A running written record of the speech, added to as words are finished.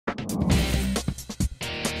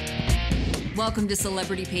Welcome to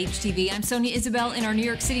Celebrity Page TV. I'm Sonia Isabel in our New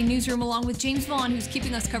York City newsroom along with James Vaughn, who's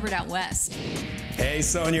keeping us covered out west. Hey,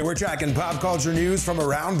 Sonia, we're tracking pop culture news from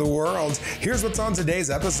around the world. Here's what's on today's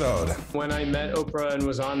episode. When I met Oprah and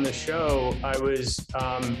was on the show, I was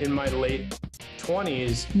in my late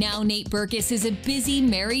 20s. Now Nate Berkus is a busy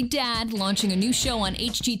married dad launching a new show on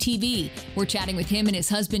HGTV. We're chatting with him and his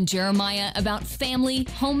husband Jeremiah about family,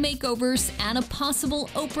 home makeovers, and a possible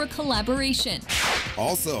Oprah collaboration.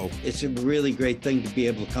 Also, it's a really great thing to be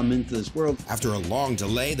able to come into this world. After a long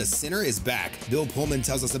delay, the sinner is back. Bill Pullman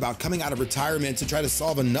tells us about coming out of retirement to try to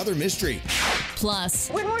solve another mystery. Plus,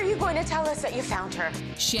 when were you going to tell us that you found her?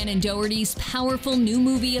 Shannon Doherty's powerful new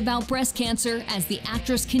movie about breast cancer as the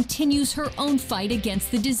actress continues her own fight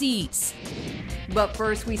against the disease. But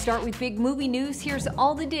first, we start with big movie news. Here's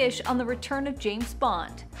all the dish on the return of James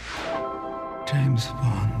Bond. James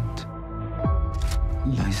Bond,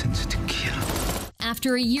 License to Kill.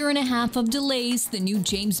 After a year and a half of delays, the new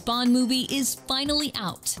James Bond movie is finally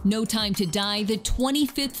out. No Time to Die, the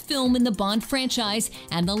 25th film in the Bond franchise,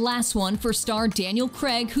 and the last one for star Daniel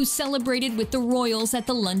Craig, who celebrated with the royals at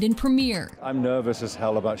the London premiere. I'm nervous as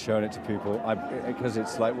hell about showing it to people because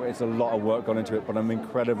it's a lot of work gone into it, but I'm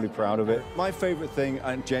incredibly proud of it. My favorite thing,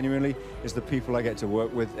 and genuinely, is the people I get to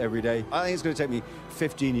work with every day. I think it's going to take me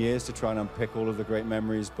 15 years to try and unpick all of the great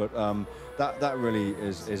memories, but that really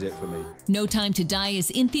is it for me. No Time to Die is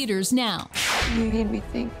in theaters now. You made me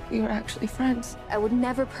think we were actually friends. I would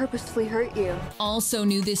never purposefully hurt you. Also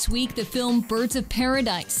new this week, the film Birds of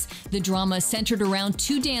Paradise. The drama centered around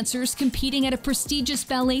two dancers competing at a prestigious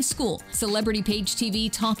ballet school. Celebrity Page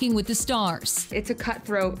TV talking with the stars. It's a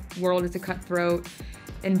cutthroat world, it's a cutthroat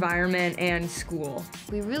environment and school.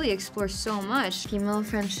 We really explore so much. Female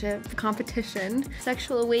friendship, competition,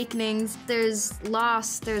 sexual awakenings, there's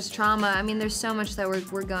loss, there's trauma. I mean, there's so much that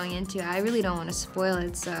we're going into. I really don't want to spoil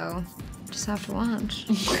it, so just have to watch.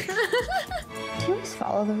 Do you always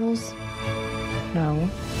follow the rules? No.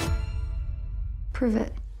 Prove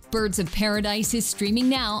it. Birds of Paradise is streaming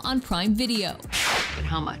now on Prime Video. And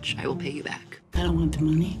how much? I will pay you back. I don't want the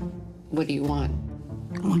money. What do you want?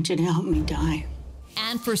 I want you to help me die.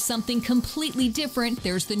 And for something completely different,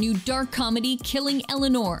 there's the new dark comedy Killing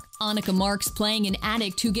Eleanor. Annika Marks playing an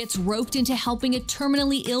addict who gets roped into helping a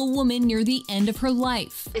terminally ill woman near the end of her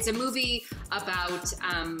life. It's a movie about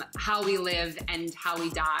how we live and how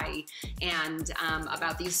we die, and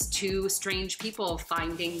about these two strange people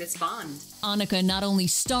finding this bond. Annika not only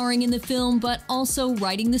starring in the film, but also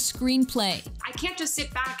writing the screenplay. I can't just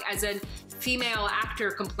sit back as a female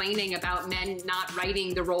actor complaining about men not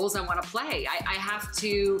writing the roles I want to play. I have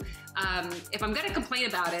to, if I'm going to complain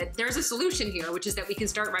about it, there's a solution here, which is that we can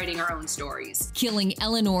start writing our own stories. Killing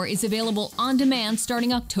Eleanor is available on demand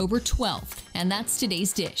starting October 12th. And that's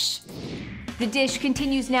today's dish. The Dish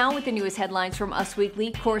continues now with the newest headlines from Us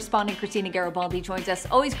Weekly. Correspondent Christina Garibaldi joins us.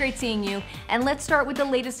 Always great seeing you. And let's start with the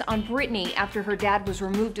latest on Britney after her dad was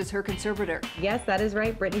removed as her conservator. Yes, that is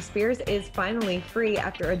right. Britney Spears is finally free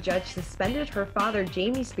after a judge suspended her father,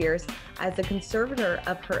 Jamie Spears, as the conservator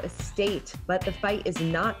of her estate. But the fight is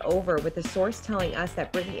not over, with a source telling us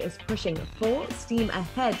that Britney is pushing full steam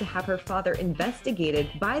ahead to have her father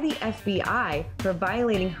investigated by the FBI for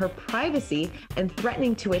violating her privacy and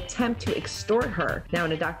threatening to attempt to extort her. Now,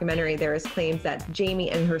 in a documentary, there is claims that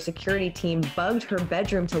Jamie and her security team bugged her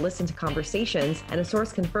bedroom to listen to conversations, and a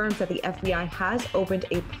source confirms that the FBI has opened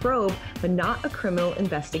a probe, but not a criminal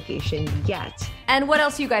investigation yet. And what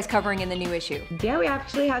else are you guys covering in the new issue? Yeah, we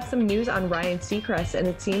actually have some news on Ryan Seacrest, and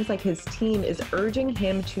it seems like his team is urging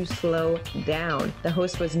him to slow down. The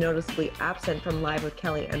host was noticeably absent from Live with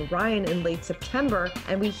Kelly and Ryan in late September,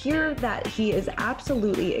 and we hear that he is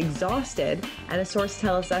absolutely exhausted, and a source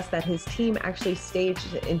tells us that his team actually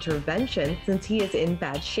staged an intervention since he is in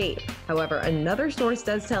bad shape. However, another source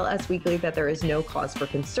does tell Us Weekly that there is no cause for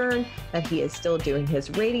concern, that he is still doing his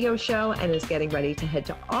radio show and is getting ready to head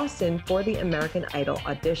to Austin for the American Idol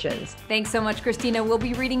auditions. Thanks so much, Christina. We'll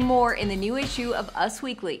be reading more in the new issue of Us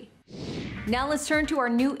Weekly. Now let's turn to our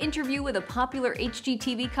new interview with a popular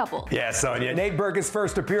HGTV couple. Yeah, Sonia. Nate Berkus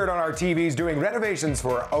first appeared on our TVs doing renovations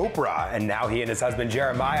for Oprah, and now he and his husband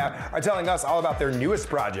Jeremiah are telling us all about their newest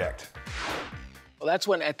project. Well, that's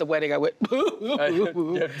when at the wedding I went,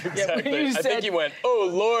 yeah, exactly. I think you went,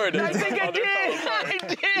 oh, Lord. I think I did.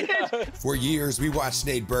 I did. For years, we watched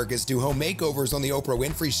Nate Berkus do home makeovers on the Oprah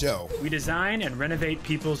Winfrey Show. We design and renovate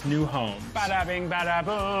people's new homes. Bada bing, bada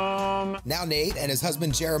boom. Now Nate and his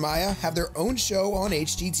husband Jeremiah have their own show on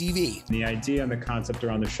HGTV. The idea and the concept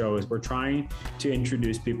around the show is we're trying to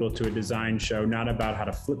introduce people to a design show, not about how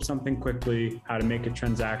to flip something quickly, how to make it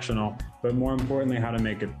transactional, but more importantly, how to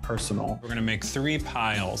make it personal. We're going to make 3 three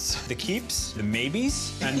piles. The keeps, the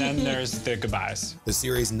maybes, and then there's the goodbyes. The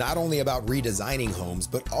series not only about redesigning homes,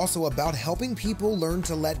 but also about helping people learn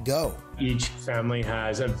to let go. Each family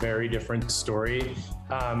has a very different story.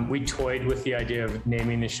 We toyed with the idea of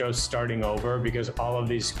naming the show Starting Over because all of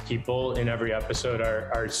these people in every episode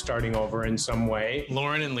are starting over in some way.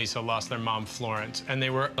 Lauren and Lisa lost their mom, Florence, and they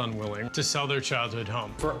were unwilling to sell their childhood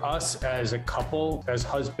home. For us as a couple, as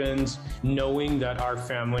husbands, knowing that our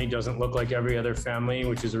family doesn't look like every other family,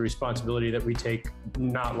 which is a responsibility that we take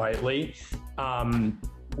not lightly,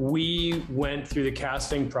 we went through the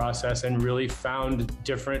casting process and really found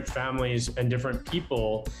different families and different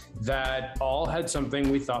people that all had something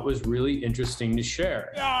we thought was really interesting to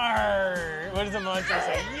share. Yarr! What does the mantra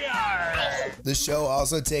say? Yarr! The show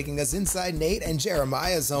also taking us inside Nate and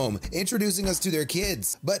Jeremiah's home, introducing us to their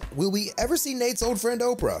kids. But will we ever see Nate's old friend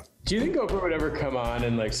Oprah? Do you think Oprah would ever come on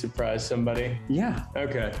and like surprise somebody? Yeah.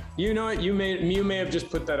 Okay. You know what? You may have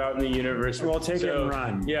just put that out in the universe. We'll take it and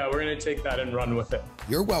run. Yeah, we're gonna take that and run with it.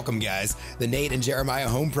 You're welcome, guys. The Nate and Jeremiah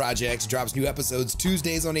Home Project drops new episodes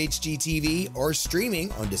Tuesdays on HGTV or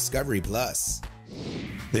streaming on Discovery Plus.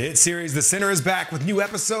 The hit series The Sinner is back with new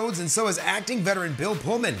episodes, and so is acting veteran Bill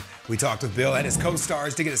Pullman. We talked with Bill and his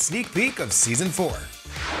co-stars to get a sneak peek of season 4.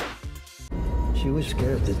 She was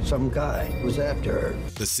scared that some guy was after her.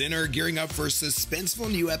 The Sinner gearing up for suspenseful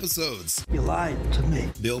new episodes. You lied to me.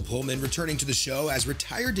 Bill Pullman returning to the show as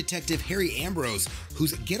retired detective Harry Ambrose,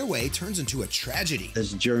 whose getaway turns into a tragedy.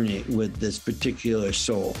 This journey with this particular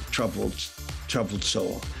soul, troubled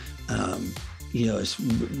soul,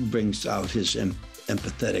 brings out his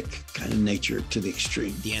empathetic kind of nature to the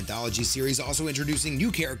extreme. The anthology series also introducing new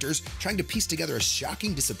characters, trying to piece together a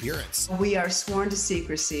shocking disappearance. We are sworn to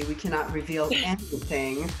secrecy. We cannot reveal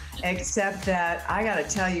anything except that I gotta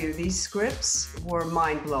tell you, these scripts were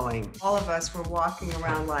mind-blowing. All of us were walking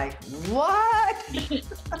around like, what?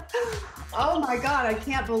 Oh my God, I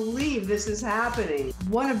can't believe this is happening.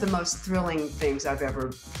 One of the most thrilling things I've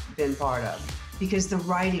ever been part of, because the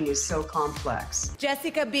writing is so complex.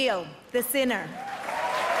 Jessica Biel, The Sinner.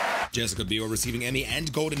 Jessica Biel receiving Emmy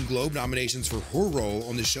and Golden Globe nominations for her role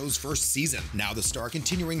on the show's first season. Now the star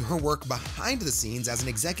continuing her work behind the scenes as an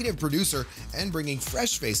executive producer and bringing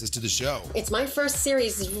fresh faces to the show. It's my first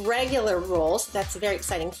series regular role, so that's a very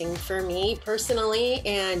exciting thing for me personally.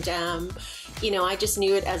 And, I just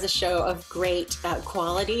knew it as a show of great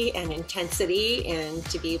quality and intensity, and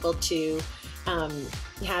to be able to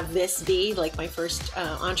have this be like my first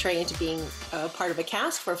entree into being a part of a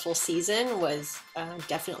cast for a full season was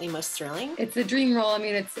definitely most thrilling. It's a dream role. I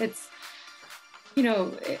mean, it's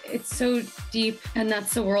so deep, and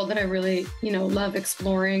that's the world that I really, love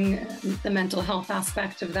exploring, the mental health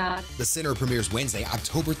aspect of that. The Sinner premieres Wednesday,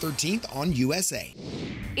 October 13th on USA.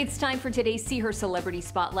 It's time for today's See Her Celebrity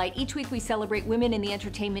Spotlight. Each week we celebrate women in the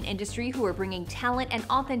entertainment industry who are bringing talent and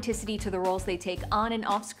authenticity to the roles they take on and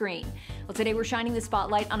off screen. Well, today we're shining the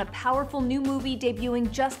spotlight on a powerful new movie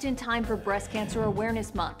debuting just in time for Breast Cancer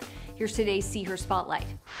Awareness Month. Here's today's See Her Spotlight.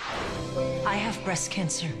 I have breast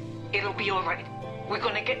cancer. It'll be all right. We're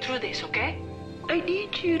gonna get through this, okay? I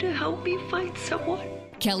need you to help me find someone.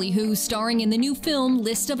 Kelly Hu starring in the new film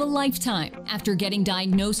List of a Lifetime. After getting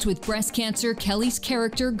diagnosed with breast cancer, Kelly's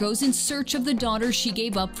character goes in search of the daughter she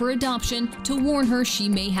gave up for adoption to warn her she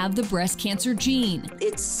may have the breast cancer gene.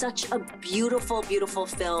 It's such a beautiful, beautiful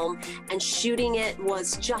film, and shooting it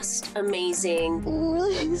was just amazing. I'm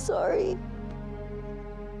really sorry.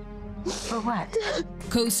 For what?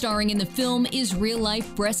 Co-starring in the film is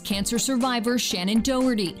real-life breast cancer survivor Shannon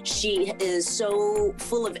Doherty. She is so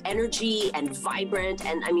full of energy and vibrant,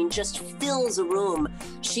 and just fills a room.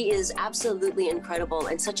 She is absolutely incredible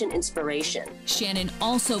and such an inspiration. Shannon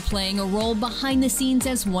also playing a role behind the scenes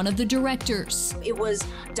as one of the directors. It was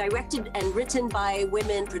directed and written by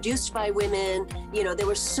women, produced by women. There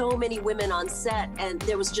were so many women on set, and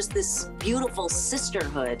there was just this beautiful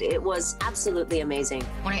sisterhood. It was absolutely amazing.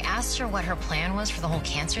 When I asked her what her plan was for the whole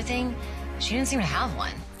cancer thing, she didn't seem to have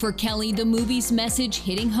one. For Kelly, the movie's message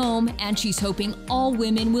hitting home, and she's hoping all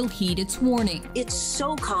women will heed its warning. It's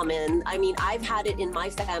so common. I've had it in my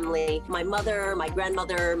family, my mother, my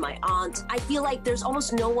grandmother, my aunt. I feel like there's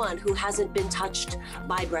almost no one who hasn't been touched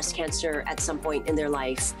by breast cancer at some point in their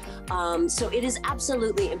life. So it is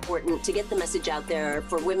absolutely important to get the message out there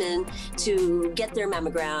for women to get their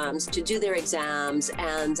mammograms, to do their exams,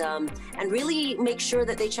 and really make sure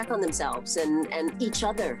that they check on themselves and each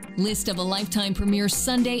other. List of a Lifetime premieres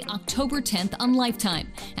Sunday, October 10th on Lifetime.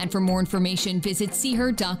 And for more information, visit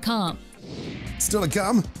seeher.com. Still to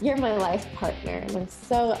come. You're my life partner, and I'm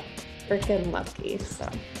so freaking lucky. So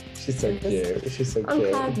She's so cute. She's so On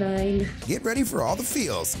cute. cloud nine. Get ready for all the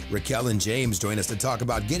feels. Raquel and James join us to talk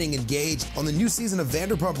about getting engaged on the new season of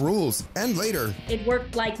Vanderpump Rules. And later, it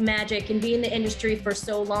worked like magic, and being in the industry for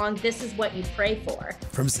so long, this is what you pray for.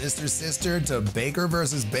 from Sister to Baker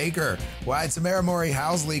versus Baker, why Tamera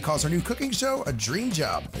Mowry-Housley calls her new cooking show a dream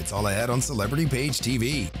job. It's all ahead on Celebrity Page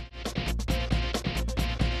TV.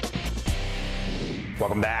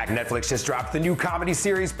 Welcome back. Netflix just dropped the new comedy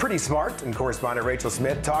series Pretty Smart, and correspondent Rachel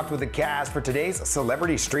Smith talked with the cast for today's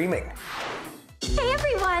celebrity streaming. Hey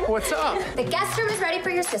everyone! What's up? The guest room is ready for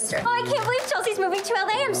your sister. Oh, I can't believe Chelsea's moving to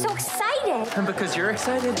LA. I'm so excited. And because you're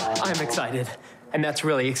excited, I'm excited. And that's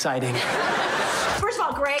really exciting. First of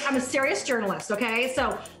all, Greg, I'm a serious journalist, okay?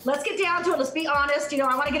 So let's get down to it. Let's be honest. You know,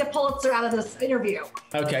 I want to get a Pulitzer out of this interview.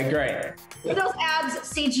 Okay, great. Were those ads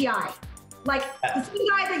CGI? Like the same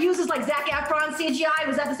guy that uses like Zac Efron CGI,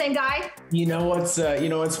 was that the same guy? You know what's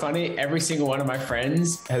funny? Every single one of my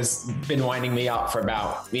friends has been winding me up for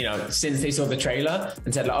about, since they saw the trailer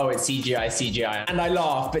and said, oh, it's CGI. And I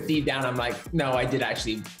laugh, but deep down I'm like, no, I did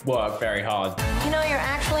actually work very hard. You know, you're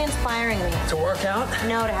actually inspiring me. To work out?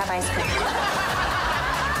 No, to have ice cream.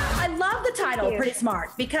 I love the title, Pretty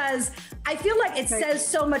Smart, because I feel like it says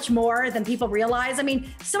so much more than people realize. I mean,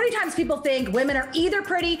 so many times people think women are either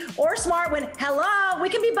pretty or smart when, hello, we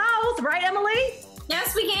can be both, right, Emily?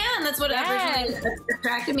 Yes, we can. That's what originally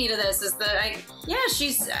attracted me to this. Is that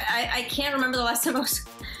I can't remember the last time I was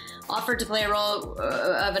offered to play a role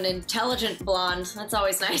of an intelligent blonde. That's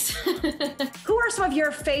always nice. Who are some of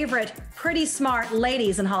your favorite pretty smart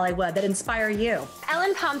ladies in Hollywood that inspire you?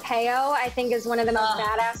 Ellen Pompeo, I think, is one of the most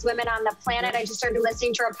badass women on the planet. I just started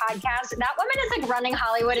listening to her podcast. That woman is like running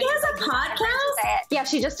Hollywood. She has a podcast? Yeah,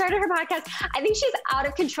 she just started her podcast. I think she's out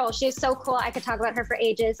of control. She's so cool. I could talk about her for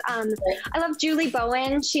ages. I love Julie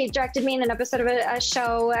Bowen. She directed me in an episode of a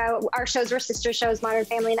show. Our shows were sister shows, Modern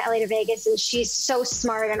Family and LA to Vegas. And she's so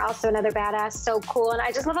smart and also another badass. So cool. And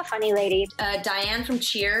I just love a funny lady. Diane from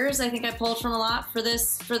Cheers, I think I pulled from a lot for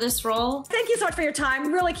this role. Thank you so much for your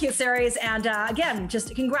time. Really cute series. And again,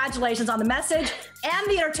 just congratulations on the message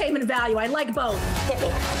and the entertainment value. I like both. Hit me.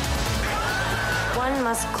 One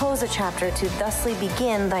must close a chapter to thusly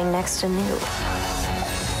begin thy next anew.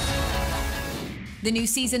 The new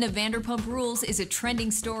season of Vanderpump Rules is a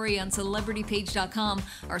trending story on CelebrityPage.com.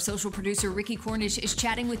 Our social producer, Ricky Cornish, is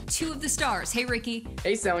chatting with two of the stars. Hey, Ricky.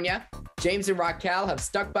 Hey, Sonia. James and Raquel have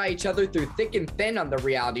stuck by each other through thick and thin on the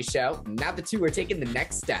reality show. Now the two are taking the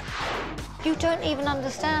next step. You don't even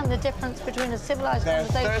understand the difference between a civilized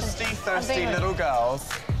conversation. They're thirsty little girls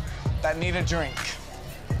that need a drink.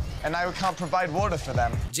 And I can't provide water for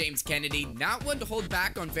them. James Kennedy, not one to hold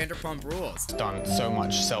back on Vanderpump Rules. Done so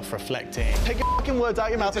much self-reflecting. Take your fucking words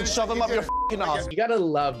out your mouth and shove them up your fucking ass. You gotta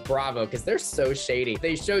love Bravo, because they're so shady.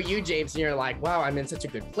 They show you, James, and you're like, wow, I'm in such a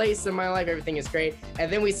good place in my life. Everything is great.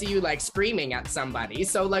 And then we see you like screaming at somebody.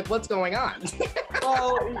 So like, what's going on?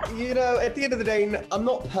 Well, at the end of the day, I'm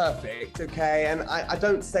not perfect, okay? And I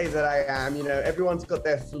don't say that I am. Everyone's got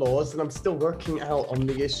their flaws, and I'm still working out on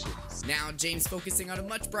the issues. Now, James focusing on a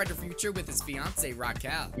much brighter future with his fiancée,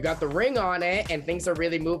 Raquel. You got the ring on it, and things are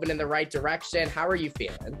really moving in the right direction. How are you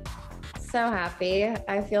feeling? So happy.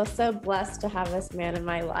 I feel so blessed to have this man in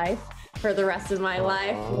my life for the rest of my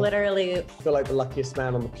life. Literally. I feel like the luckiest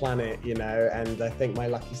man on the planet, and I think my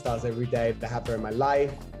lucky stars every day to have her in my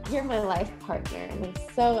life. You're my life partner, and I'm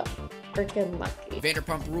so freaking lucky.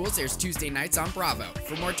 Vanderpump Rules airs Tuesday nights on Bravo.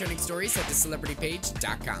 For more trending stories, head to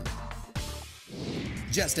CelebrityPage.com.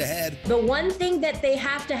 Just ahead. The one thing that they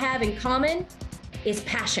have to have in common is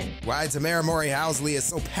passion. Why Tamera Mowry-Housley is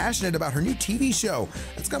so passionate about her new TV show.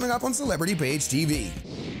 That's coming up on Celebrity Page TV.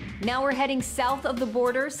 Now we're heading south of the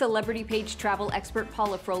border. Celebrity Page travel expert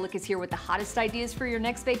Paula Froelich is here with the hottest ideas for your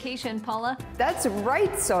next vacation. Paula? That's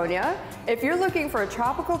right, Sonia. If you're looking for a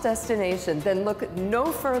tropical destination, then look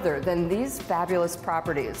no further than these fabulous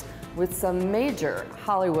properties with some major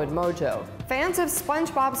Hollywood mojo. Fans of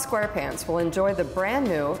SpongeBob SquarePants will enjoy the brand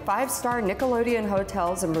new 5-star Nickelodeon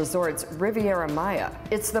Hotels and Resorts Riviera Maya.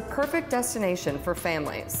 It's the perfect destination for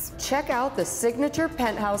families. Check out the signature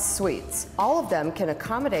penthouse suites. All of them can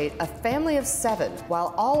accommodate a family of 7,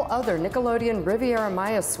 while all other Nickelodeon Riviera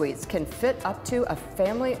Maya suites can fit up to a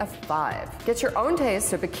family of 5. Get your own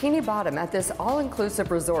taste of Bikini Bottom at this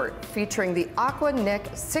all-inclusive resort, featuring the Aqua Nick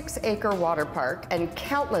 6-acre water park and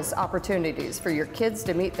countless opportunities for your kids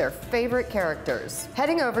to meet their favorite characters.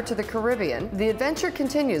 Heading over to the Caribbean, the adventure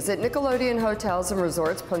continues at Nickelodeon Hotels and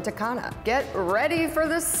Resorts Punta Cana. Get ready for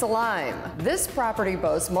the slime. This property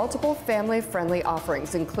boasts multiple family-friendly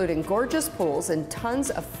offerings, including gorgeous pools and tons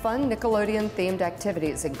of fun Nickelodeon-themed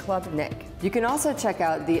activities in Club Nick. You can also check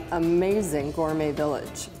out the amazing Gourmet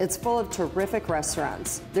Village. It's full of terrific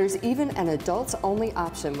restaurants. There's even an adults-only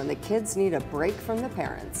option when the kids need a break from the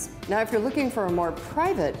parents. Now, if you're looking for a more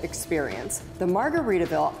private experience, the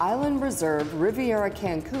Margaritaville Island Reserve Riviera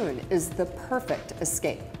Cancun is the perfect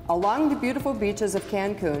escape. Along the beautiful beaches of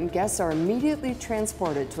Cancun, guests are immediately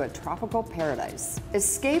transported to a tropical paradise.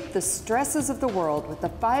 Escape the stresses of the world with the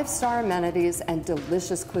 5-star amenities and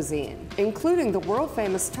delicious cuisine, including the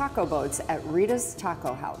world-famous taco boats at Rita's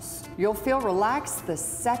Taco House. You'll feel relaxed the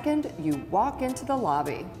second you walk into the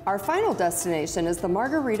lobby. Our final destination is the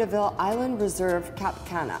Margaritaville Island Reserve Cap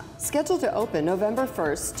Cana. Scheduled to open November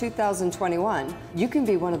 1st, 2021, you can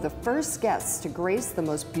be one of the first guests to grace the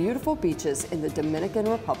most beautiful beaches in the Dominican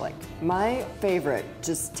Republic. My favorite,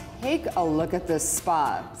 just take a look at this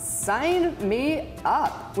spa. Sign me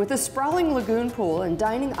up! With a sprawling lagoon pool and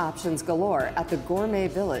dining options galore at the Gourmet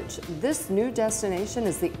Village, this new destination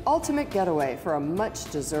is the ultimate getaway for a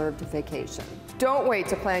much-deserved vacation. Don't wait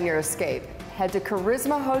to plan your escape. Head to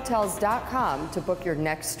charismahotels.com to book your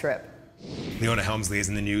next trip. Leona Helmsley is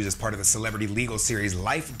in the news as part of the celebrity legal series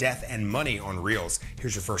Life, Death, and Money on Reels.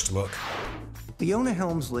 Here's your first look. Leona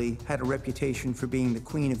Helmsley had a reputation for being the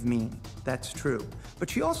queen of mean. That's true. But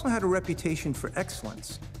she also had a reputation for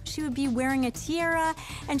excellence. She would be wearing a tiara,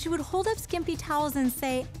 and she would hold up skimpy towels and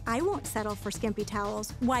say, "I won't settle for skimpy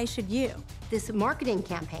towels. Why should you?" This marketing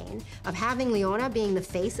campaign of having Leona being the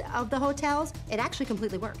face of the hotels, it actually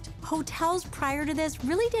completely worked. Hotels prior to this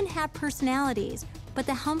really didn't have personalities, but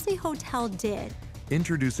the Helmsley Hotel did.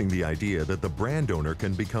 Introducing the idea that the brand owner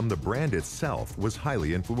can become the brand itself was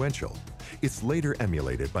highly influential. It's later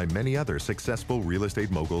emulated by many other successful real estate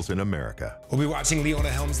moguls in America. We'll be watching Leona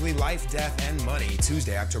Helmsley, Life, Death, and Money,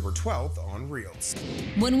 Tuesday, October 12th on Reels.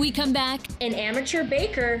 When we come back, an amateur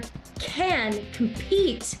baker can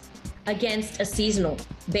compete against a seasonal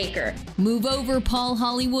baker. Move over, Paul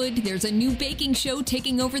Hollywood. There's a new baking show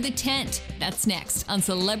taking over the tent. That's next on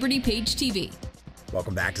Celebrity Page TV.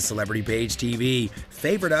 Welcome back to Celebrity Page TV.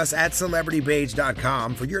 Favorite us at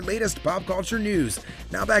CelebrityPage.com for your latest pop culture news.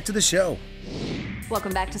 Now back to the show.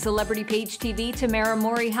 Welcome back to Celebrity Page TV. Tamera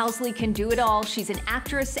Mowry-Housley can do it all. She's an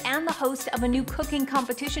actress and the host of a new cooking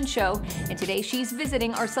competition show. And today she's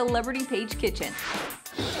visiting our Celebrity Page kitchen.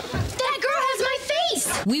 That girl has my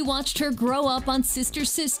face! We watched her grow up on Sister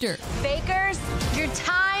Sister. Bakers, your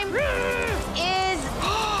time is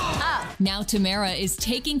up. Now Tamera is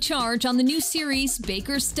taking charge on the new series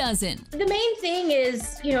Baker's Dozen. The main thing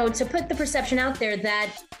is, to put the perception out there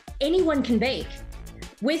that anyone can bake.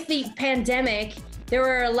 With the pandemic, there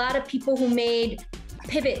were a lot of people who made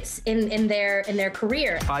pivots in their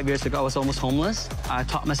career. 5 years ago, I was almost homeless. I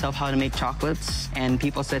taught myself how to make chocolates, and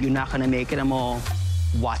people said, "You're not gonna make it." I'm all,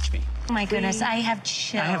 watch me. Oh my goodness, I have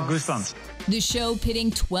chills. I have goosebumps. The show pitting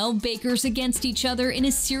 12 bakers against each other in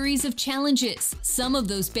a series of challenges. Some of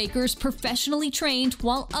those bakers professionally trained,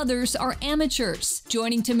 while others are amateurs.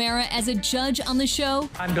 Joining Tamera as a judge on the show,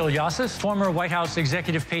 I'm Bill Yassis, former White House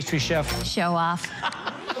executive pastry chef. Show off.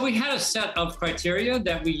 We had a set of criteria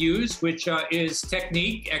that we use, which is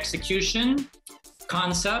technique, execution,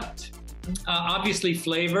 concept, obviously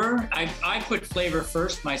flavor. I put flavor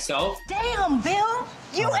first myself. Damn, Bill,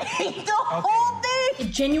 you ate the whole thing. It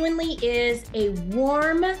genuinely is a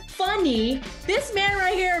warm, funny. This man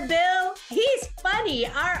right here, Bill, he's funny.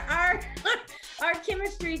 Our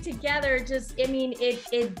chemistry together just, it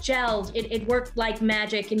gelled. It worked like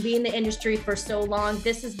magic. And being in the industry for so long,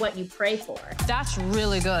 this is what you pray for. That's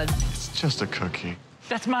really good. It's just a cookie.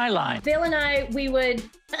 That's my line. Bill and I, we would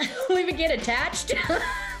get attached.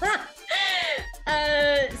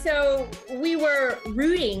 So we were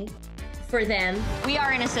rooting for them. We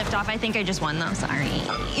are in a sift-off. I think I just won, though. Sorry.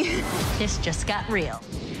 This just got real.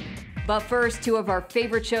 But first, two of our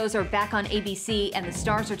favorite shows are back on ABC, and the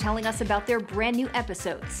stars are telling us about their brand new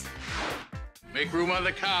episodes. Make room on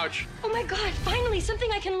the couch. Oh my God, finally, something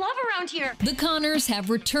I can love around here. The Connors have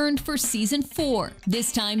returned for season 4.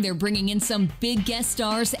 This time, they're bringing in some big guest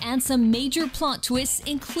stars and some major plot twists,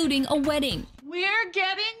 including a wedding. We're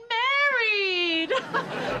getting married.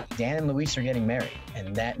 Dan and Luis are getting married,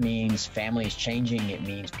 and that means family is changing. It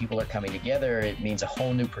means people are coming together. It means a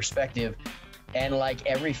whole new perspective. And like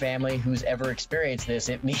every family who's ever experienced this,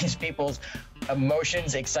 it means people's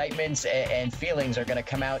emotions, excitements, and feelings are going to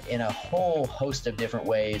come out in a whole host of different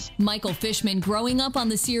ways. Michael Fishman growing up on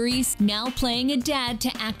the series, now playing a dad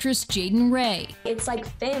to actress Jaden Ray. It's like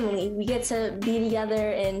family. We get to be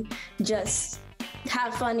together and just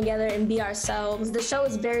have fun together and be ourselves. The show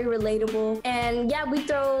is very relatable, and yeah, we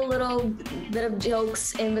throw a little bit of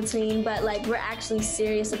jokes in between, but like we're actually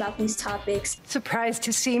serious about these topics. Surprised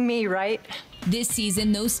to see me, right? This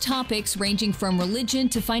season, those topics ranging from religion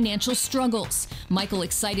to financial struggles. Michael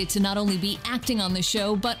excited to not only be acting on the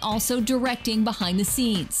show, but also directing behind the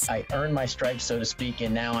scenes. I earned my stripes, so to speak,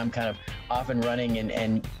 and now I'm kind of off and running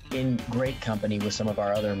and in great company with some of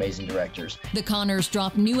our other amazing directors. The Connors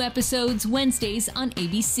drop new episodes Wednesdays on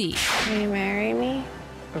ABC. Will you marry me?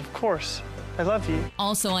 Of course. I love you.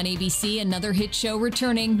 Also on ABC, another hit show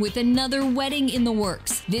returning with another wedding in the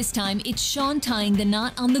works. This time, it's Sean tying the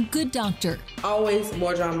knot on The Good Doctor. Always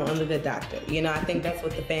more drama on The Good Doctor. You know, I think that's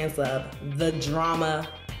what the fans love. The drama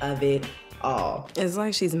of it all. It's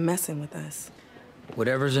like she's messing with us.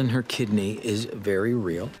 Whatever's in her kidney is very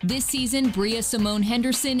real. This season, Bria Simone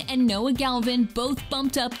Henderson and Noah Galvin both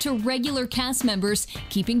bumped up to regular cast members,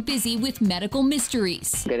 keeping busy with medical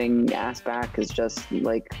mysteries. Getting asked back is just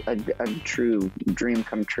like a true dream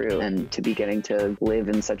come true. And to be getting to live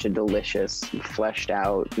in such a delicious, fleshed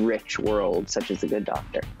out, rich world such as The Good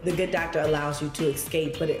Doctor. The Good Doctor allows you to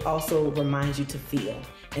escape, but it also reminds you to feel.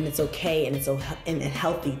 And it's okay and it's and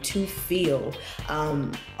healthy to feel.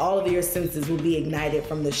 All of your senses will be ignited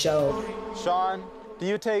from the show. Sean, do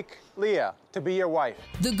you take Leah to be your wife?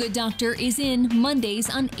 The Good Doctor is in Mondays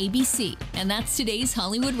on ABC. And that's today's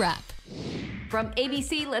Hollywood Wrap. From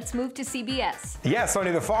ABC, let's move to CBS. Yes,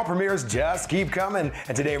 Sony, the fall premieres just keep coming.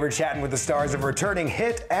 And today we're chatting with the stars of a returning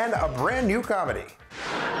hit and a brand new comedy.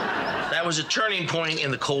 That was a turning point in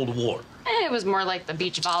the Cold War. It was more like the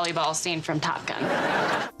beach volleyball scene from Top Gun.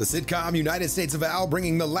 The sitcom United States of Al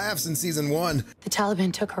bringing the laughs in season 1. The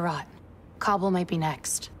Taliban took Herat. Kabul might be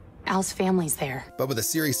next. Al's family's there. But with a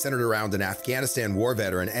series centered around an Afghanistan war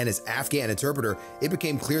veteran and his Afghan interpreter, it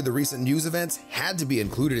became clear the recent news events had to be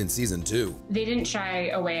included in season 2. They didn't shy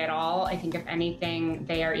away at all. I think if anything,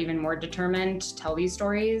 they are even more determined to tell these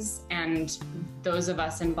stories. And those of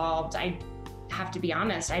us involved, I have to be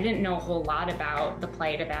honest, I didn't know a whole lot about the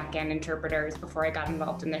plight of Afghan interpreters before I got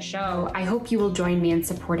involved in the show. I hope you will join me in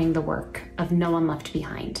supporting the work of No One Left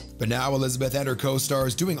Behind. But now Elizabeth and her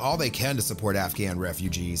co-stars doing all they can to support Afghan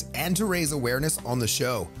refugees and to raise awareness on the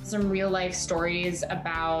show. Some real life stories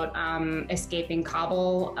about escaping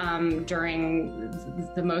Kabul during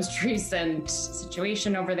the most recent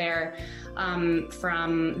situation over there.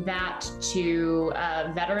 From that to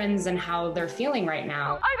veterans and how they're feeling right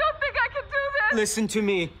now. I don't think I can do this! Listen to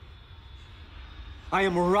me. I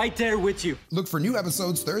am right there with you. Look for new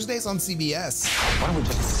episodes Thursdays on CBS. Why don't we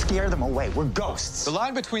just scare them away? We're ghosts. The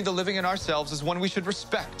line between the living and ourselves is one we should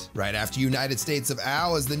respect. Right after United States of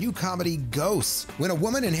Al is the new comedy Ghosts. When a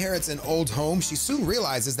woman inherits an old home, she soon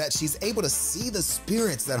realizes that she's able to see the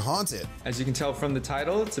spirits that haunt it. As you can tell from the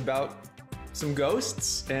title, it's about some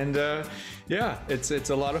ghosts, and yeah, it's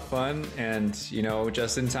a lot of fun, and you know,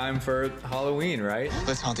 just in time for Halloween, right?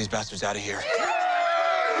 Let's haunt these bastards out of here.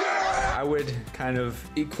 I would kind of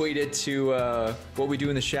equate it to what we do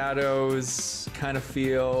in the shadows kind of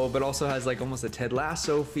feel, but also has like almost a Ted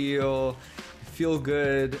Lasso feel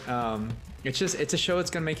good. It's a show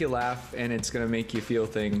that's gonna make you laugh and it's gonna make you feel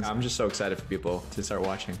things. I'm just so excited for people to start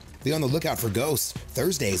watching. Be on the lookout for Ghosts,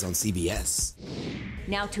 Thursdays on CBS.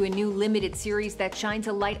 Now to a new limited series that shines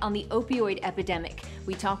a light on the opioid epidemic.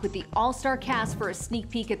 We talk with the all-star cast for a sneak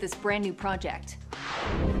peek at this brand new project.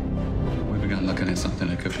 We've begun looking at something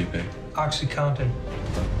that could be big. OxyContin.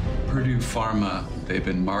 Purdue Pharma, they've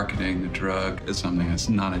been marketing the drug as something that's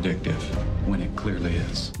non-addictive, when it clearly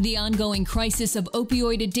is. The ongoing crisis of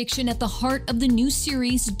opioid addiction at the heart of the new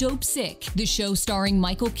series Dope Sick. The show starring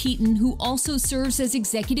Michael Keaton, who also serves as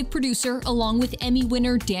executive producer along with Emmy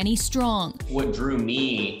winner Danny Strong. What drew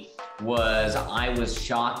me was I was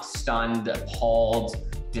shocked, stunned, appalled,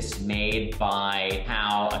 dismayed by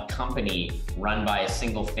how a company run by a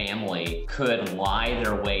single family could lie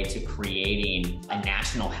their way to creating a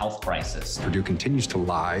national health crisis. Purdue continues to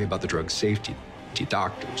lie about the drug's safety to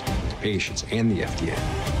doctors, to patients, and the FDA.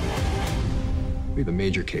 We have a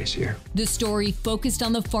major case here. The story focused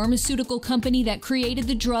on the pharmaceutical company that created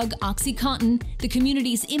the drug OxyContin, the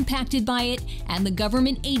communities impacted by it, and the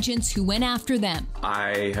government agents who went after them.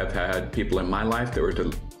 I have had people in my life that were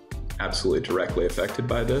absolutely directly affected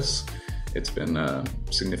by this. It's been a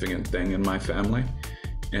significant thing in my family.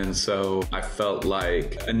 And so I felt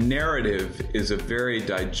like a narrative is a very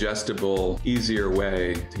digestible, easier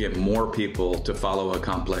way to get more people to follow a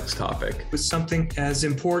complex topic. With something as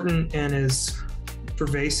important and as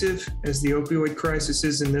pervasive as the opioid crisis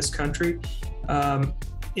is in this country,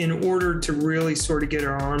 in order to really sort of get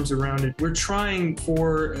our arms around it, we're trying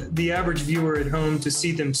for the average viewer at home to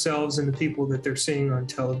see themselves in the people that they're seeing on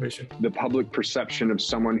television. The public perception of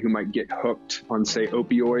someone who might get hooked on, say,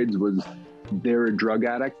 opioids was they're a drug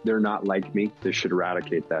addict, they're not like me. They should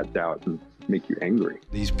eradicate that doubt. And make you angry.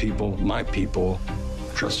 These people, my people,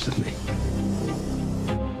 trusted me.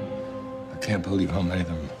 I can't believe how many of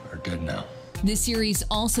them are dead now. This series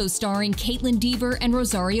also starring Caitlin Dever and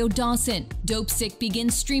Rosario Dawson. Dope Sick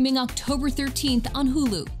begins streaming October 13th on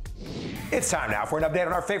Hulu. It's time now for an update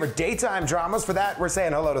on our favorite daytime dramas. For that, we're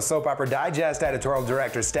saying hello to Soap Opera Digest editorial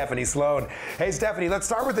director Stephanie Sloan. Hey, Stephanie, let's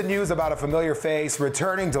start with the news about a familiar face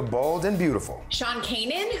returning to Bold and Beautiful. Sean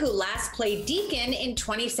Kanan, who last played Deacon in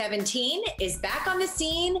 2017, is back on the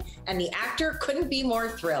scene, and the actor couldn't be more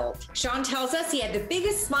thrilled. Sean tells us he had the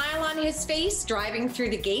biggest smile on his face driving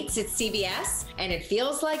through the gates at CBS, and it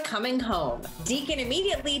feels like coming home. Deacon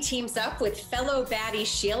immediately teams up with fellow baddie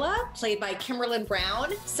Sheila, played by Kimberlyn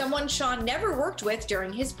Brown, someone Sean never worked with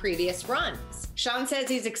during his previous runs. Sean says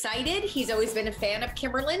he's excited. He's always been a fan of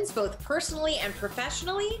Kimberlyn's, both personally and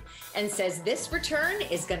professionally, and says this return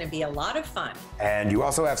is going to be a lot of fun. And you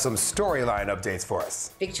also have some storyline updates for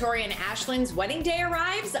us. Victoria and Ashlyn's wedding day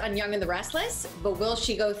arrives on Young and the Restless, but will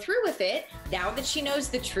she go through with it now that she knows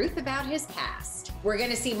the truth about his past? We're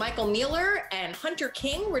going to see Michael Mueller and Hunter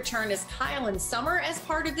King return as Kyle and Summer as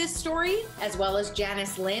part of this story, as well as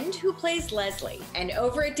Janice Lind, who plays Leslie. And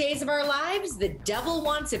over at Days of Our Lives, the devil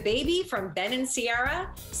wants a baby from Ben and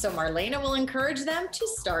Sierra, so Marlena will encourage them to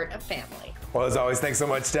start a family. Well, as always, thanks so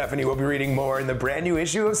much, Stephanie. We'll be reading more in the brand new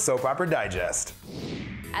issue of Soap Opera Digest.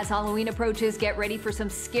 As Halloween approaches, get ready for some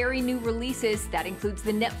scary new releases. That includes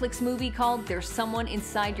the Netflix movie called There's Someone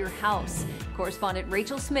Inside Your House. Correspondent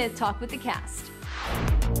Rachel Smith talked with the cast.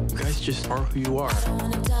 You guys just are who you are.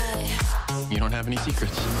 You don't have any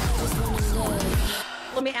secrets.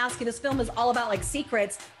 Let me ask you, this film is all about like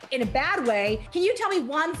secrets in a bad way. Can you tell me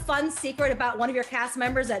one fun secret about one of your cast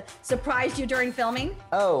members that surprised you during filming?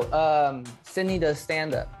 Oh, Sydney does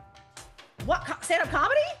stand-up. What, stand-up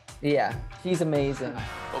comedy? Yeah, she's amazing.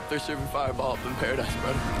 Hope they're serving Fireball up in paradise,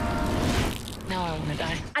 brother. Now I want to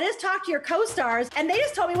die. I just talked to your co-stars and they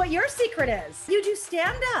just told me what your secret is. You do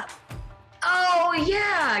stand-up. Oh,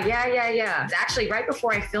 yeah. Actually, right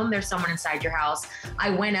before I filmed There's Someone Inside Your House, I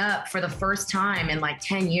went up for the first time in like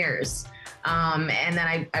 10 years. And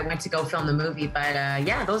then I went to go film the movie. But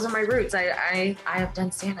yeah, those are my roots. I have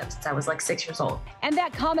done stand-up since I was like 6 years old. And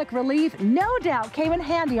that comic relief no doubt came in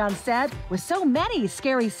handy on set with so many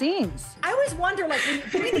scary scenes. I always wonder, like, when you're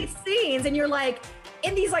doing these scenes and you're like,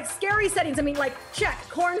 in these like scary settings, I mean, like, check,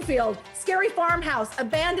 cornfield, scary farmhouse,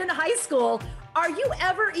 abandoned high school. Are you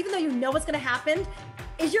ever, even though you know what's gonna happen,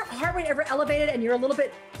 is your heart rate ever elevated and you're a little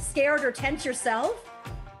bit scared or tense yourself?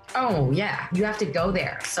 Oh yeah, you have to go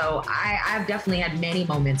there. So I've definitely had many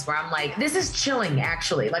moments where I'm like, this is chilling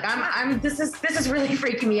actually. Like this is really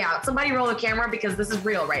freaking me out. Somebody roll a camera because this is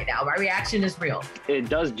real right now. My reaction is real. It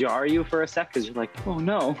does jar you for a sec because you're like, oh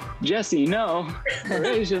no, Jesse, no,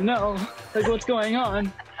 Asia, no, like what's going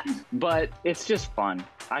on? But it's just fun.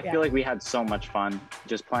 I feel like we had so much fun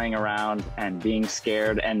just playing around and being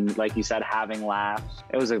scared and, like you said, having laughs.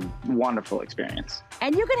 It was a wonderful experience.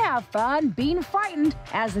 And you can have fun being frightened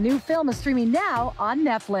as the new film is streaming now on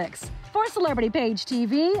Netflix. For Celebrity Page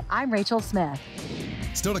TV, I'm Rachel Smith.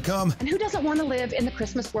 Still to come. And who doesn't want to live in the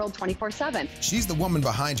Christmas world 24/7? She's the woman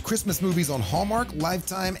behind Christmas movies on Hallmark,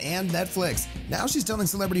 Lifetime, and Netflix. Now she's telling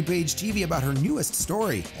Celebrity Page TV about her newest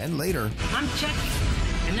story. And later, I'm Chucky,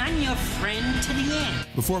 and I'm your friend to the end.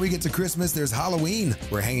 Before we get to Christmas, there's Halloween.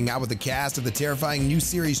 We're hanging out with the cast of the terrifying new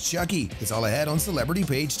series Chucky. It's all ahead on Celebrity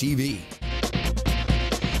Page TV.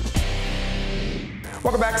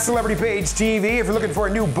 Welcome back to Celebrity Page TV. If you're looking for a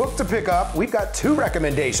new book to pick up, we've got two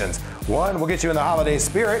recommendations. One will get you in the holiday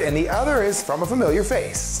spirit, and the other is from a familiar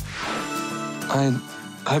face. I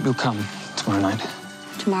hope you'll come tomorrow night.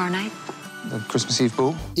 Tomorrow night? The Christmas Eve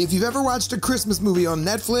ball. If you've ever watched a Christmas movie on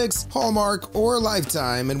Netflix, Hallmark, or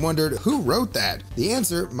Lifetime and wondered who wrote that, the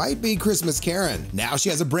answer might be Christmas Karen. Now she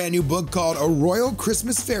has a brand new book called A Royal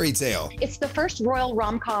Christmas Fairy Tale. It's the first royal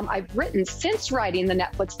rom-com I've written since writing the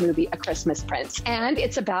Netflix movie A Christmas Prince. And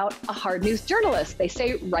it's about a hard news journalist. They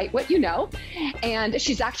say, write what you know. And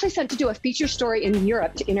she's actually sent to do a feature story in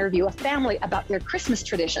Europe to interview a family about their Christmas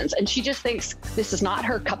traditions. And she just thinks this is not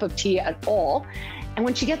her cup of tea at all. And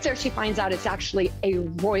when she gets there, she finds out it's actually a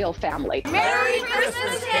royal family. Merry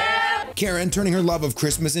Christmas, Camp! Karen turning her love of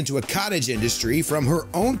Christmas into a cottage industry, from her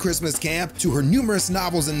own Christmas camp to her numerous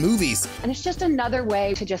novels and movies. And it's just another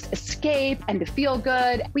way to just escape and to feel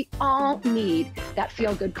good. We all need that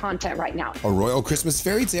feel-good content right now. A Royal Christmas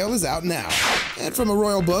Fairy Tale is out now. And from a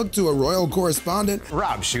royal book to a royal correspondent,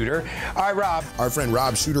 Rob Shooter. All right, Rob. Our friend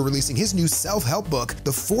Rob Shooter releasing his new self-help book,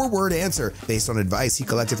 The 4-Word Answer, based on advice he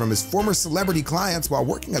collected from his former celebrity clients while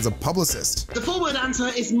working as a publicist. The 4-Word Answer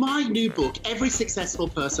is my new book. Every successful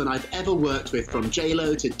person I've ever worked with, from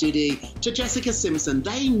J-Lo to Diddy to Jessica Simpson.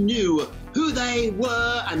 They knew who they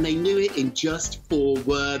were, and they knew it in just 4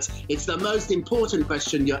 words. It's the most important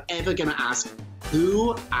question you're ever going to ask.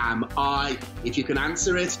 Who am I? If you can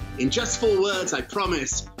answer it in just 4 words, I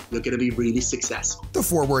promise you're going to be really successful. The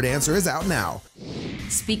 4-word answer is out now.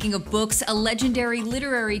 Speaking of books, a legendary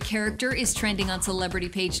literary character is trending on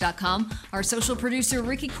CelebrityPage.com. Our social producer,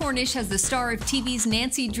 Ricky Cornish, has the star of TV's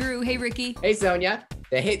Nancy Drew. Hey, Ricky. Hey, Sonia.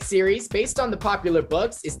 The hit series, based on the popular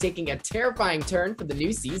books, is taking a terrifying turn for the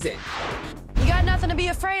new season. You got nothing to be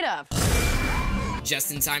afraid of.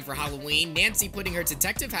 Just in time for Halloween, Nancy putting her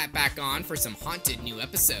detective hat back on for some haunted new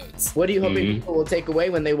episodes. What are you hoping people will take away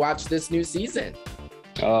when they watch this new season?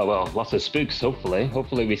 Well, lots of spooks, hopefully.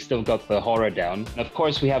 Hopefully we still got the horror down. And of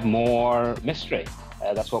course, we have more mystery.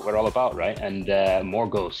 That's what we're all about, right? And more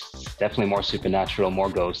ghosts. Definitely more supernatural, more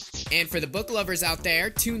ghosts. And for the book lovers out there,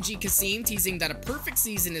 Tunji Kasim teasing that a perfect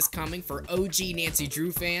season is coming for OG Nancy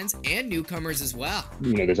Drew fans and newcomers as well.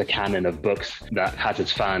 You know, there's a canon of books that has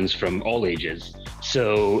its fans from all ages.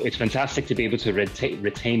 So it's fantastic to be able to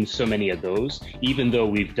retain so many of those, even though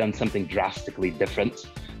we've done something drastically different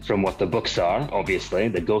from what the books are. Obviously,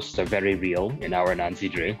 the ghosts are very real in our Nancy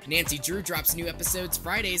Drew. Nancy Drew drops new episodes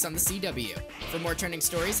Fridays on the CW. For more trending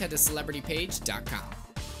stories, head to CelebrityPage.com.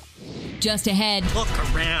 Just ahead. Look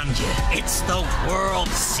around you. It's the World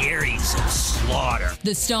Series of Slaughter.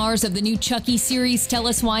 The stars of the new Chucky series tell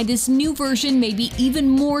us why this new version may be even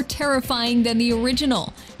more terrifying than the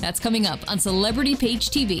original. That's coming up on Celebrity Page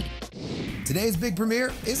TV. Today's big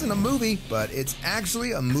premiere isn't a movie, but it's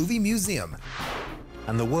actually a movie museum.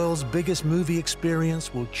 And the world's biggest movie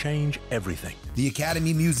experience will change everything. The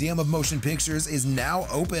Academy Museum of Motion Pictures is now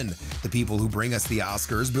open. The people who bring us the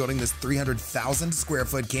Oscars building this 300,000 square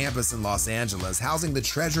foot campus in Los Angeles, housing the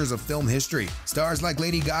treasures of film history. Stars like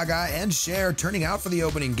Lady Gaga and Cher turning out for the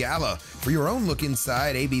opening gala. For your own look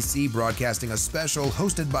inside, ABC broadcasting a special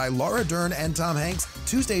hosted by Laura Dern and Tom Hanks,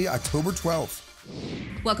 Tuesday, October 12th.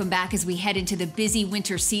 Welcome back. As we head into the busy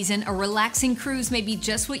winter season, a relaxing cruise may be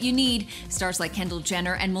just what you need. Stars like Kendall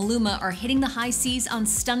Jenner and Maluma are hitting the high seas on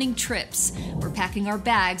stunning trips. We're packing our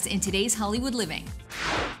bags in today's Hollywood living.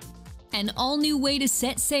 An all-new way to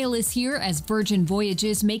set sail is here as Virgin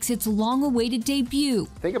Voyages makes its long-awaited debut.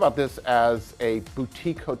 Think about this as a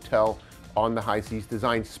boutique hotel on the high seas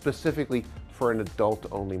designed specifically for an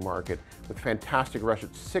adult-only market, with fantastic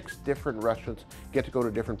restaurants. 6 different restaurants, get to go to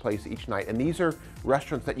a different place each night. And these are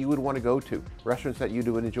restaurants that you would want to go to, restaurants that you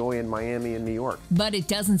would enjoy in Miami and New York. But it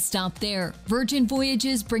doesn't stop there. Virgin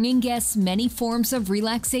Voyages bringing guests many forms of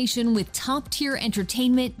relaxation with top-tier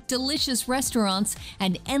entertainment, delicious restaurants,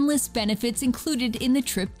 and endless benefits included in the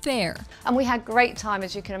trip fare. And we had great time,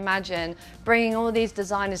 as you can imagine, bringing all these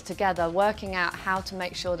designers together, working out how to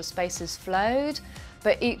make sure the spaces flowed,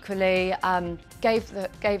 but equally gave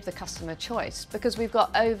the customer choice, because we've got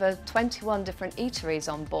over 21 different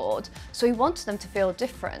eateries on board, so we wanted them to feel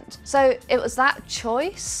different. So it was that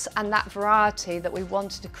choice and that variety that we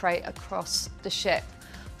wanted to create across the ship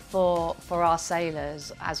for our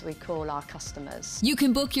sailors, as we call our customers. You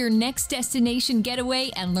can book your next destination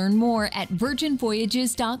getaway and learn more at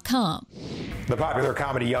virginvoyages.com. The popular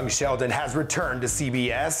comedy Young Sheldon has returned to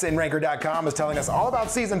CBS, and Ranker.com is telling us all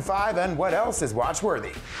about season 5 and what else is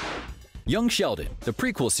watch-worthy. Young Sheldon, the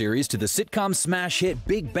prequel series to the sitcom smash hit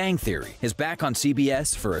Big Bang Theory, is back on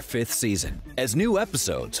CBS for a 5th season. As new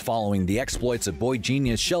episodes following the exploits of boy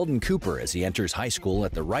genius Sheldon Cooper as he enters high school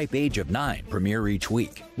at the ripe age of 9 premiere each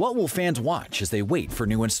week. What will fans watch as they wait for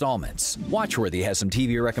new installments? Watchworthy has some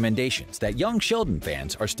TV recommendations that Young Sheldon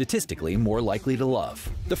fans are statistically more likely to love.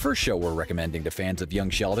 The first show we're recommending to fans of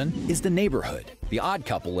Young Sheldon is The Neighborhood. The odd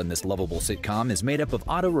couple in this lovable sitcom is made up of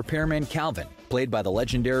auto repairman Calvin, played by the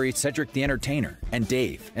legendary Cedric the Entertainer, and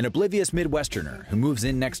Dave, an oblivious Midwesterner who moves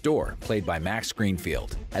in next door, played by Max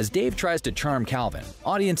Greenfield. As Dave tries to charm Calvin,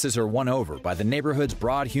 audiences are won over by the neighborhood's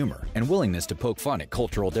broad humor and willingness to poke fun at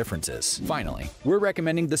cultural differences. Finally, we're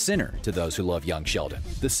recommending The Sinner to those who love Young Sheldon.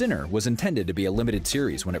 The Sinner was intended to be a limited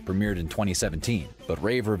series when it premiered in 2017, but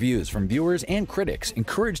rave reviews from viewers and critics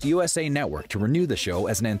encouraged USA Network to renew the show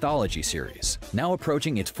as an anthology series. Now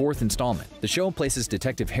approaching its 4th installment, the show places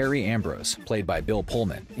Detective Harry Ambrose, played by Bill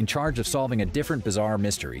Pullman, in charge of solving a different bizarre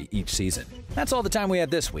mystery each season. That's all the time we have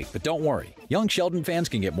this week, but don't worry. Young Sheldon fans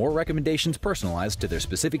can get more recommendations personalized to their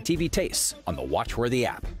specific TV tastes on the Watchworthy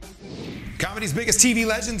app. Comedy's biggest TV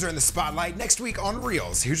legends are in the spotlight next week on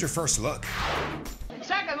Reels. Here's your first look.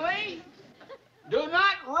 Secondly, do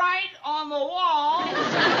not write on the wall,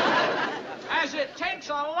 as it takes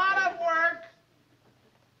a lot of work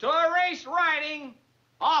to erase writing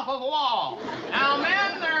off of a wall. Now,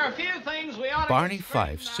 men, there are a few things we ought to Barney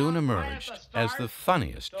Fife soon emerged as the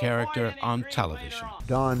funniest character on television.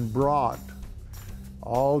 Don brought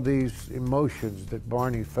all these emotions that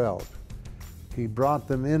Barney felt. He brought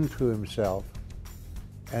them into himself,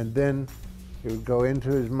 and then it would go into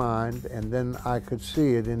his mind, and then I could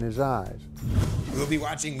see it in his eyes. We'll be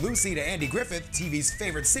watching Lucy to Andy Griffith, TV's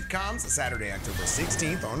favorite sitcoms, Saturday, October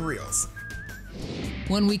 16th on Reels.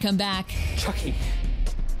 When we come back, Chucky.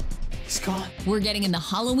 He's gone. We're getting in the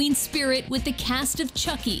Halloween spirit with the cast of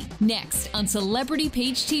Chucky, next on Celebrity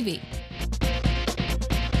Page TV.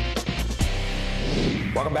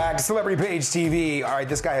 Welcome back to Celebrity Page TV. All right,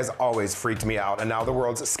 this guy has always freaked me out, and now the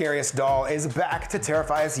world's scariest doll is back to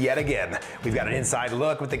terrify us yet again. We've got an inside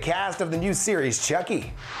look with the cast of the new series,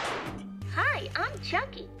 Chucky. Hi, I'm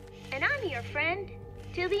Chucky, and I'm your friend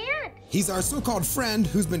till the end. He's our so-called friend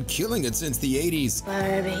who's been killing it since the 80s.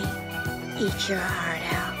 Barbie, eat your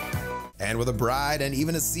heart out. And with a bride and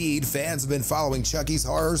even a seed, fans have been following Chucky's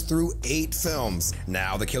horrors through 8 films.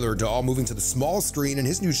 Now the killer doll moving to the small screen in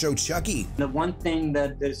his new show, Chucky. The one thing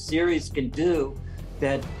that the series can do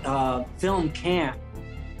that film can't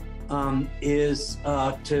is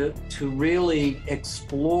to really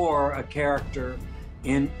explore a character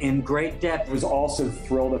in great depth. I was also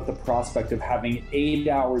thrilled at the prospect of having 8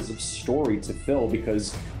 hours of story to fill,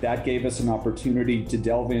 because that gave us an opportunity to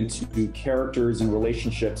delve into characters and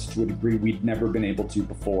relationships to a degree we'd never been able to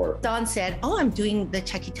before. Don said, "Oh, I'm doing the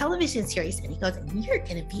Chucky television series," and he goes, "And you're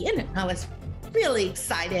going to be in it." And I was really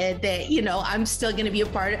excited that, you know, I'm still going to be a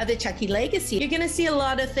part of the Chucky legacy. You're going to see a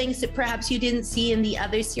lot of things that perhaps you didn't see in the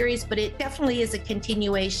other series, but it definitely is a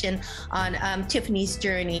continuation on Tiffany's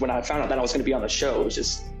journey. When I found out that I was going to be on the show, it was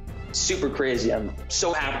just super crazy. I'm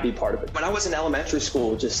so happy to be part of it. When I was in elementary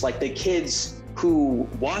school, just like the kids who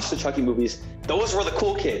watched the Chucky movies, those were the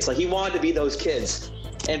cool kids. Like, he wanted to be those kids.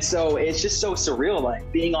 And so it's just so surreal,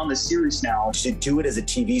 like being on the series now. To do it as a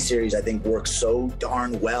TV series, I think works so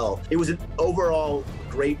darn well. It was an overall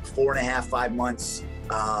great 4.5, 5 months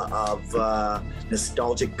of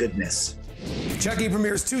nostalgic goodness. Chucky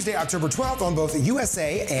premieres Tuesday, October 12th on both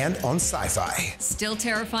USA and on Sci-Fi. Still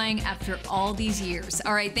terrifying after all these years.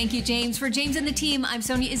 All right, thank you, James. For James and the team, I'm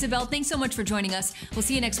Sonia Isabel. Thanks so much for joining us. We'll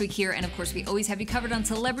see you next week here. And of course, we always have you covered on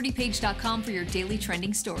celebritypage.com for your daily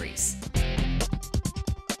trending stories.